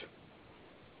cost?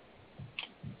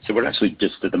 So we're actually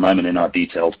just at the moment in our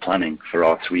detailed planning for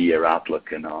our 3-year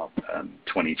outlook and our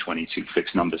 2022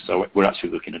 fixed numbers. So we're actually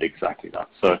looking at exactly that.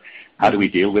 So how do we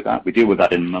deal with that? We deal with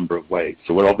that in a number of ways.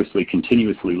 So we're obviously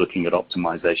continuously looking at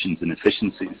optimizations and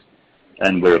efficiencies,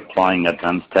 and we're applying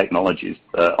advanced technologies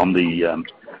on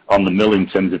the mill in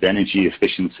terms of energy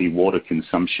efficiency, water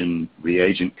consumption,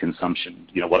 reagent consumption.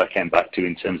 What I came back to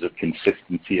in terms of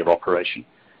consistency of operation.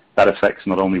 That affects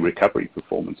not only recovery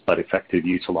performance, but effective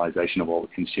utilization of all the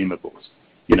consumables.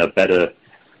 Better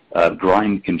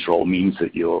grind control means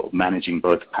that you're managing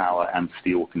both power and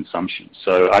steel consumption.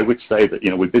 So I would say that,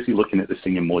 we're busy looking at this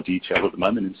thing in more detail at the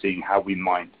moment and seeing how we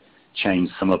might change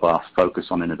some of our focus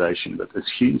on innovation. But as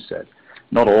Hume said,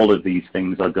 not all of these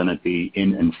things are going to be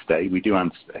in and stay. We do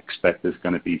expect there's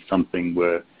going to be something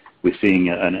where we're seeing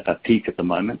a peak at the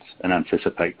moment and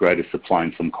anticipate greater supply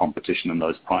and some competition in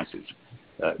those prices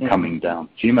coming down.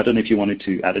 Jim, I don't know if you wanted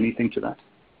to add anything to that.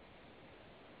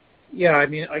 Yeah,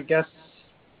 I guess,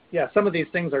 some of these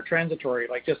things are transitory,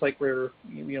 just like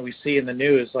we see in the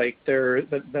news,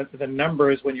 the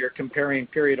numbers when you're comparing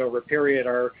period over period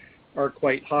are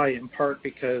quite high, in part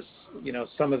because,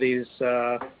 some of these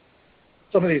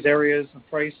areas and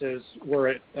prices were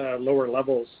at lower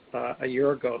levels a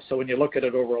year ago. So when you look at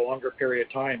it over a longer period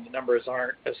of time, the numbers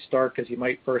aren't as stark as you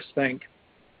might first think.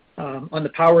 On the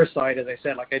power side, as I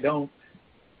said, I don't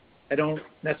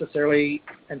necessarily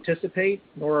anticipate,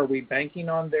 nor are we banking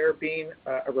on there being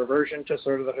a reversion to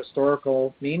sort of the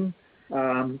historical mean.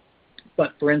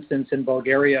 But for instance, in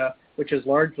Bulgaria, which has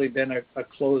largely been a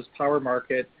closed power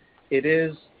market, it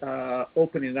is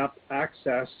opening up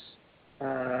access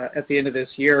at the end of this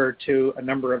year to a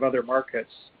number of other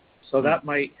markets. So that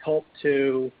might help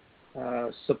to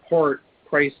support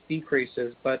price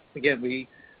decreases. But again, we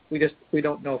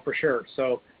don't know for sure.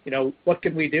 So what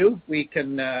can we do? We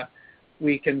can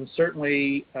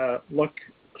certainly look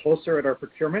closer at our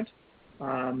procurement.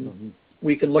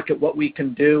 We can look at what we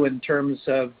can do in terms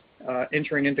of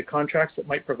entering into contracts that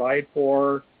might provide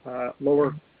for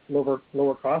lower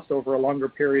cost over a longer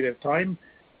period of time,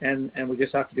 and we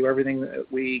just have to do everything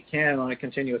that we can on a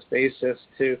continuous basis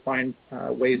to find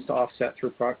ways to offset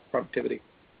through productivity.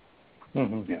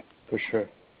 Yeah, for sure.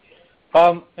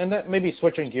 And then maybe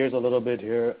switching gears a little bit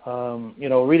here,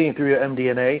 reading through your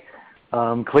MD&A,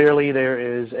 clearly there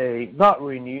is a, not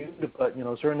renewed, but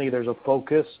certainly there's a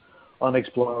focus on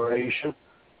exploration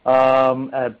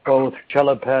at both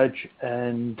Chelopech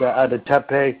and Ada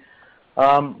Tepe.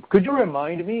 Could you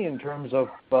remind me in terms of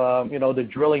the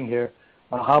drilling here,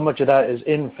 how much of that is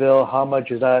infill, how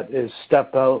much of that is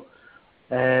step out,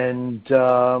 and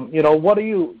what are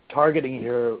you targeting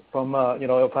here from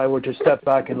if I were to step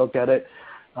back and look at it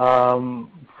from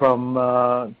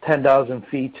 10,000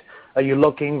 feet? Are you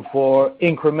looking for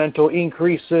incremental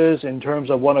increases in terms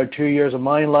of 1 or 2 years of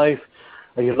mine life?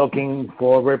 Are you looking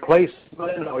for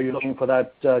replacement, or are you looking for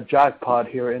that jackpot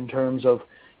here in terms of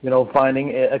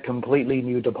finding a completely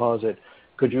new deposit?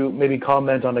 Could you maybe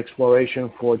comment on exploration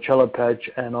for Chelopech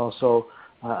and also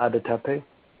Ada Tepe?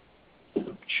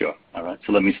 Sure. All right.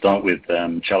 So let me start with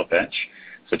Chelopech.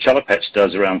 So Chelopech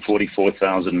does around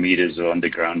 44,000 meters of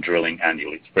underground drilling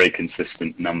annually. It's a very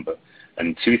consistent number.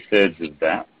 And 2/3 of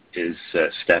that is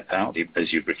step out,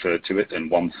 as you refer to it, and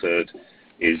 1/3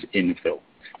 is infill.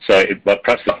 So but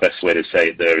perhaps the best way to say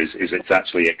it there is it's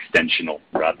actually extensional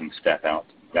rather than step out.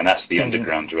 And that's the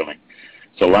underground drilling.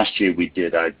 So last year we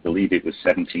did, I believe it was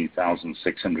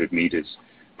 17,600 meters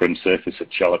from surface at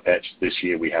Chelopech. This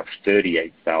year we have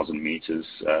 38,000 meters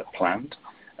planned.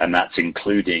 And that's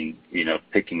including,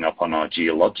 picking up on our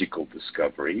geological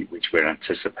discovery, which we're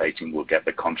anticipating will get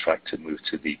the contract to move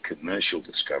to the commercial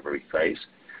discovery phase,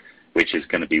 which is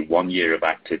going to be 1 year of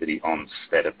activity on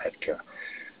Sveta Petka.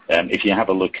 If you have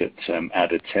a look at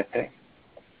Ada Tepe,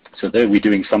 so there we're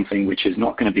doing something which is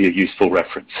not going to be a useful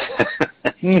reference.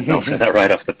 I'll say that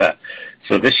right off the bat.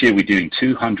 So this year we're doing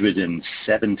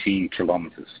 217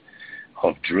 kilometers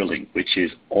of drilling, which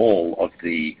is all of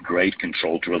the grade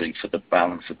control drilling for the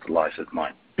balance of the life of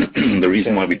mine. The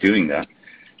reason why we're doing that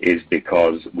is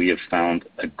because we have found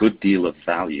a good deal of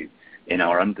value in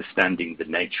our understanding the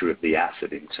nature of the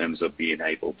asset in terms of being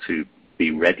able to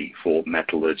be ready for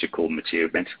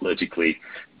metallurgically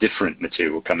different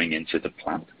material coming into the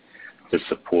plant to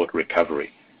support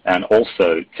recovery, and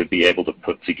also to be able to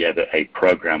put together a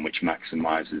program which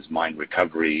maximizes mine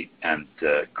recovery and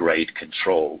grade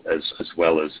control, as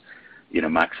well as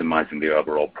maximizing the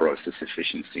overall process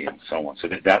efficiency and so on. So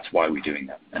that's why we're doing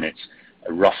that, and it's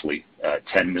roughly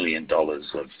 $10 million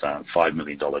of $5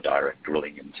 million direct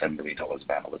drilling and $10 million of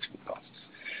analytical costs.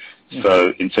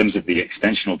 So in terms of the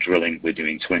extensional drilling, we're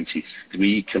doing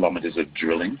 23 kilometers of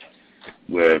drilling,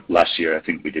 where last year I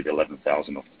think we did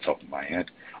 11,000 off the top of my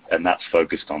head, and that's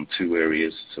focused on 2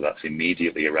 areas. So that's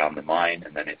immediately around the mine,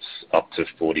 and then it's up to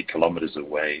 40 kilometers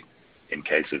away in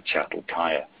case of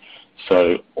Çatalkaya.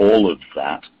 So all of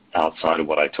that, outside of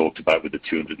what I talked about with the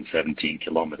 217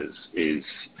 kilometers, is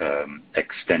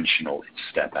extensional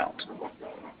step out.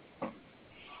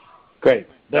 Great.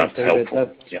 That's David.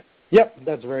 Helpful. Yep,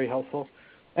 that's very helpful.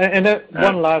 And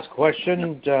one last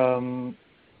question.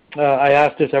 I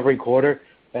ask this every quarter,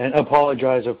 and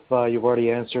apologize if you've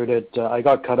already answered it. I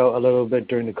got cut out a little bit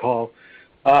during the call.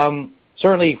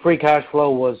 Certainly, free cash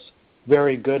flow was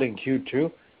very good in Q2.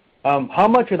 How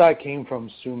much of that came from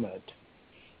Tsumeb?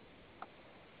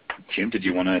 Jim, did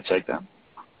you want to take that?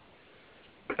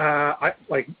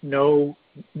 No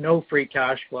free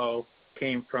cash flow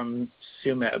came from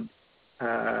Tsumeb,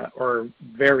 or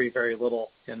very, very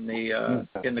little in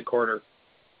the quarter.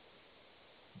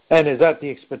 And is that the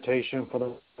expectation for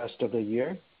the rest of the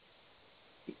year?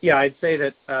 Yeah, I'd say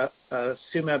that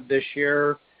Tsumeb this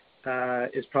year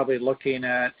is probably looking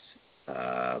at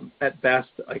best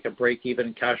like a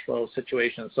break-even cash flow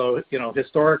situation. So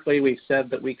historically we've said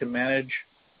that we can manage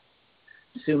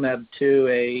Tsumeb to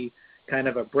a kind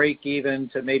of a break-even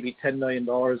to maybe $10 million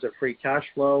of free cash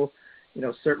flow.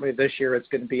 Certainly this year it's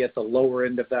going to be at the lower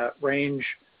end of that range,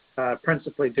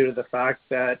 principally due to the fact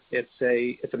that it's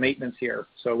a maintenance year.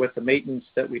 So with the maintenance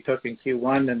that we took in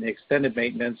Q1 and the extended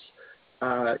maintenance,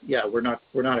 we're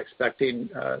not expecting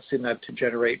Tsumeb to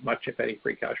generate much, if any,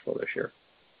 free cash flow this year.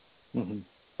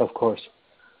 Of course.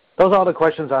 Those are all the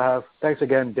questions I have. Thanks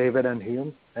again, David and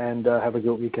Hume, and have a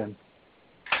good weekend.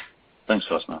 Thanks,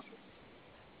 Cosmo.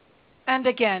 And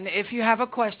again, if you have a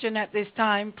question at this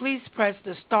time, please press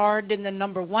the star then the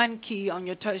number 1 key on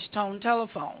your touch-tone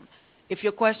telephone. If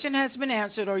your question has been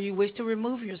answered or you wish to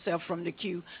remove yourself from the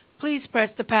queue, please press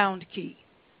the pound key.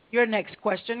 Your next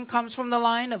question comes from the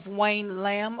line of Wayne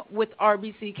Lam with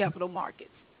RBC Capital Markets.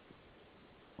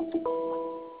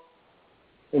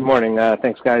 Good morning.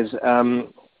 Thanks, guys.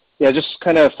 Just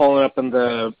kind of following up on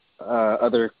the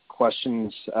other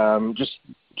questions.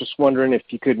 Just wondering if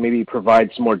you could maybe provide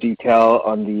some more detail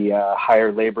on the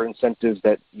higher labor incentives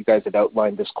that you guys had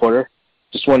outlined this quarter.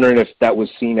 Just wondering if that was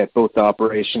seen at both the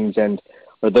operations, and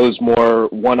are those more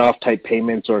one-off type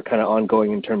payments or kind of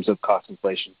ongoing in terms of cost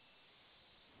inflation?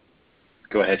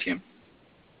 Go ahead, Hugh.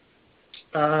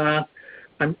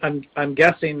 I'm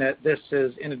guessing that this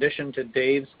is in addition to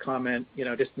Dave's comment,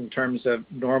 just in terms of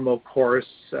normal course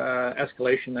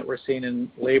escalation that we're seeing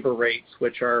in labor rates,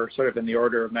 which are sort of in the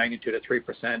order of magnitude of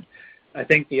 3%. I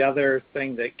think the other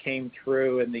thing that came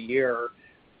through in the year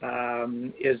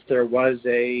is there was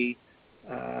a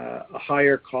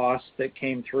higher cost that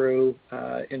came through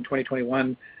in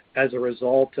 2021 as a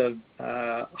result of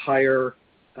higher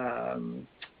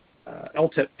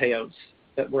LTIP payouts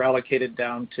that were allocated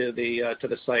down to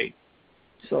the site.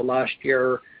 So last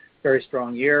year, very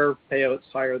strong year, payouts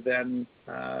higher than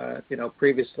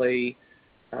previously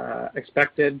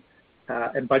expected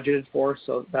and budgeted for.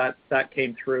 So that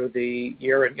came through the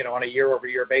year, and on a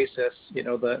year-over-year basis,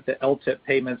 the LTIP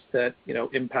payments that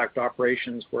impact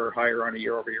operations were higher on a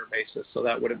year-over-year basis. So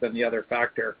that would have been the other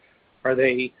factor. Are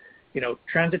they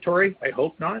transitory? I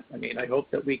hope not. I mean, I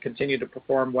hope that we continue to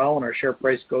perform well and our share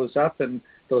price goes up and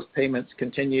those payments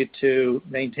continue to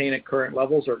maintain at current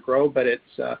levels or grow, but it's,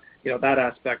 that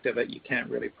aspect of it you can't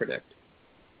really predict.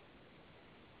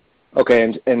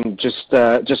 Okay, and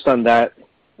just on that,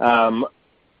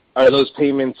 are those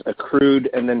payments accrued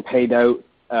and then paid out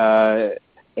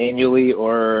annually,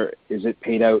 or is it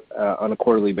paid out on a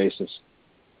quarterly basis?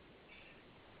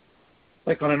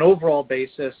 Like on an overall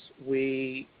basis,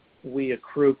 we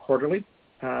accrue quarterly.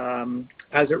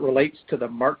 As it relates to the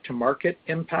mark-to-market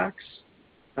impacts,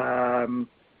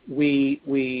 we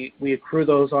accrue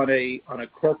those on a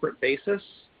corporate basis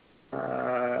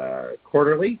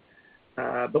quarterly,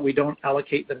 but we don't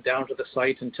allocate them down to the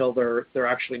site until they're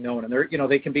actually known,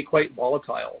 and they can be quite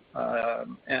volatile.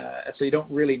 So you don't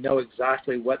really know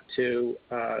exactly what to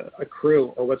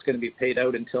accrue or what's going to be paid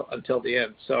out until the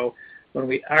end. So when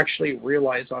we actually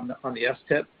realize on the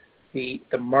STIP, the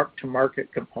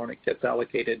mark-to-market component gets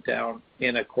allocated down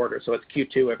in a quarter. So it's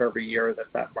Q2 of every year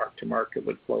that mark-to-market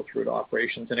would flow through to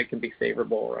operations, and it can be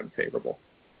favorable or unfavorable.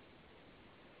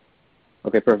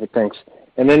 Okay, perfect. Thanks.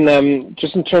 And then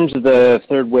just in terms of the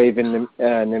third wave in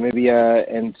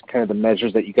Namibia and kind of the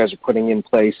measures that you guys are putting in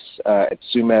place at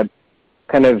Tsumeb,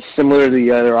 kind of similar to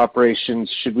the other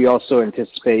operations, should we also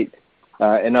anticipate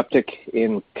an uptick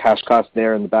in cash costs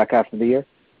there in the back half of the year?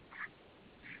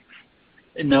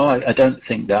 No, I don't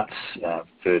think that's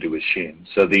fair to assume.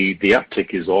 So the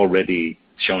uptick is already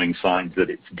showing signs that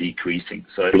it's decreasing.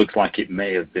 So it looks like it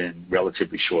may have been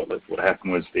relatively short-lived. What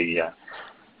happened was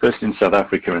first in South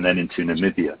Africa and then into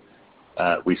Namibia,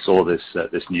 we saw this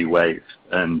new wave.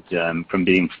 And from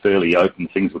being fairly open,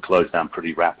 things were closed down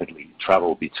pretty rapidly.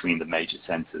 Travel between the major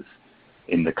centers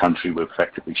in the country were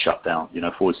effectively shut down,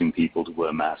 forcing people to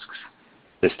wear masks,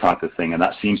 this type of thing. And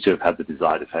that seems to have had the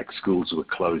desired effect. Schools were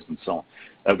closed and so on.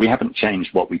 We haven't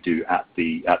changed what we do at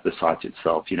the site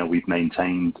itself. We've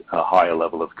maintained a higher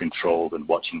level of control and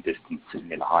watching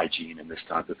distancing and hygiene and this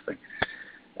type of thing.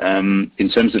 In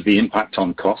terms of the impact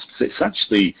on costs,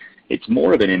 it's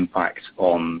more of an impact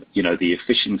on, the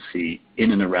efficiency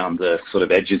in and around the sort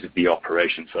of edges of the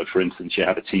operation. So, for instance, you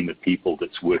have a team of people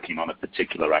that's working on a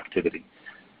particular activity,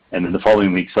 and then the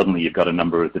following week, suddenly you've got a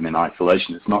number of them in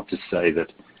isolation. It's not to say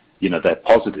that, they're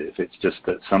positive. It's just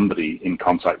that somebody in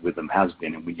contact with them has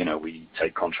been, and we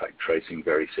take contact tracing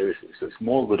very seriously. So it's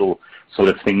more little sort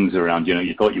of things around,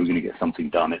 you thought you were going to get something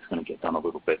done, it's going to get done a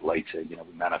little bit later. We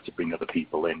might have to bring other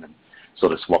people in and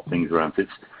sort of swap things around.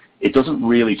 It doesn't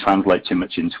really translate too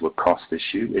much into a cost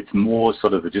issue. It's more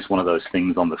sort of just one of those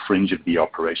things on the fringe of the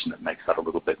operation that makes that a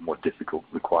little bit more difficult,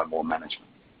 require more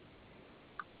management.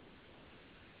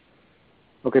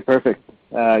 Okay, perfect.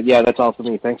 That's all for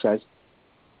me. Thanks, guys.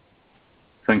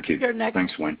 Thank you.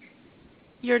 Thanks, Wayne.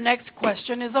 Your next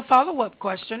question is a follow-up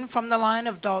question from the line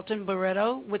of Dalton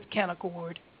Barreto with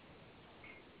Canaccord.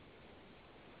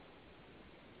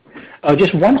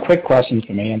 Just one quick question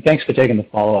for me, and thanks for taking the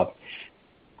follow-up.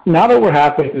 Now that we're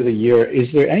halfway through the year, is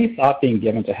there any thought being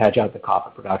given to hedge out the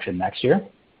copper production next year?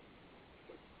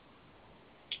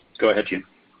 Go ahead, Jim.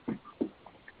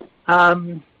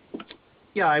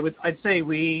 Yeah, I'd say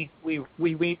we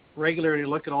regularly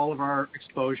look at all of our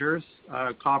exposures.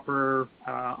 Copper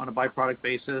on a byproduct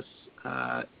basis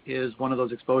is one of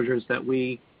those exposures that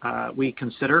we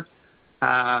consider.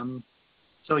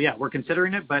 So yeah, we're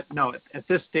considering it, but no, at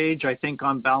this stage, I think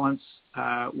on balance,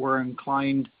 we're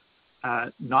inclined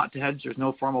not to hedge. There's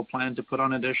no formal plan to put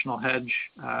on additional hedge.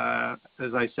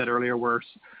 As I said earlier,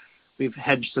 we've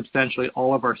hedged substantially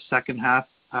all of our second half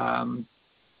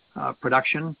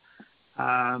production.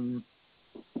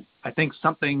 I think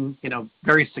something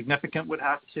very significant would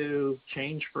have to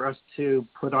change for us to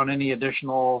put on any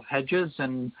additional hedges.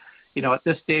 And at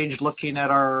this stage, looking at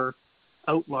our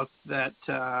outlook that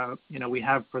we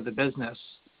have for the business,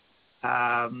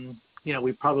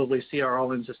 we probably see our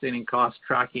all-in sustaining costs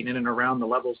tracking in and around the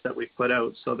levels that we've put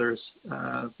out. So there's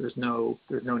no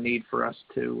need for us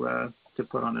to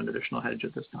put on an additional hedge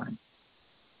at this time.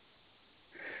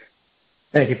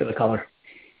 Thank you for the color.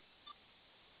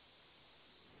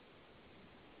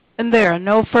 And there are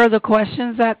no further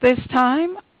questions at this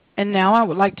time. And now I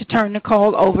would like to turn the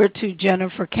call over to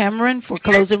Jennifer Cameron for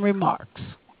closing remarks.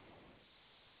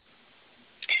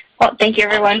 Well, thank you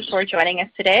everyone for joining us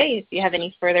today. If you have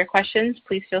any further questions,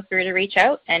 please feel free to reach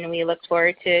out, and we look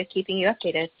forward to keeping you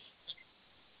updated.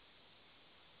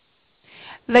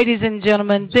 Ladies and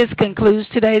gentlemen, this concludes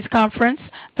today's conference.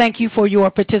 Thank you for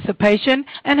your participation,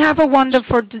 and have a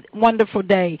wonderful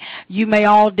day. You may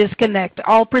all disconnect.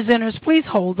 All presenters, please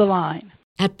hold the line.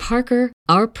 At Parker,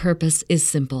 our purpose is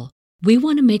simple. We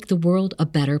want to make the world a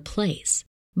better place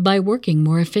by working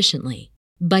more efficiently,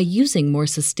 by using more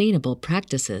sustainable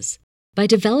practices, by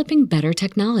developing better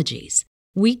technologies.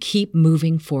 We keep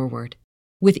moving forward.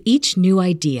 With each new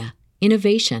idea,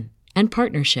 innovation, and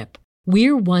partnership,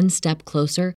 we're one step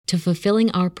closer to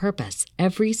fulfilling our purpose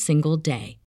every single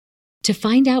day. To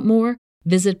find out more,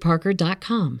 visit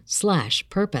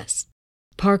parker.com/purpose.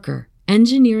 Parker,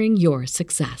 engineering your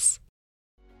success.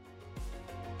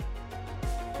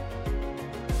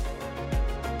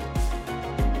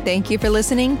 Thank you for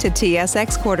listening to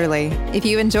TSX Quarterly. If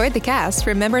you enjoyed the cast,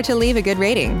 remember to leave a good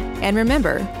rating. And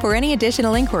remember, for any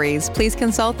additional inquiries, please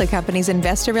consult the company's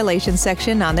investor relations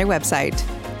section on their website.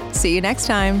 See you next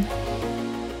time.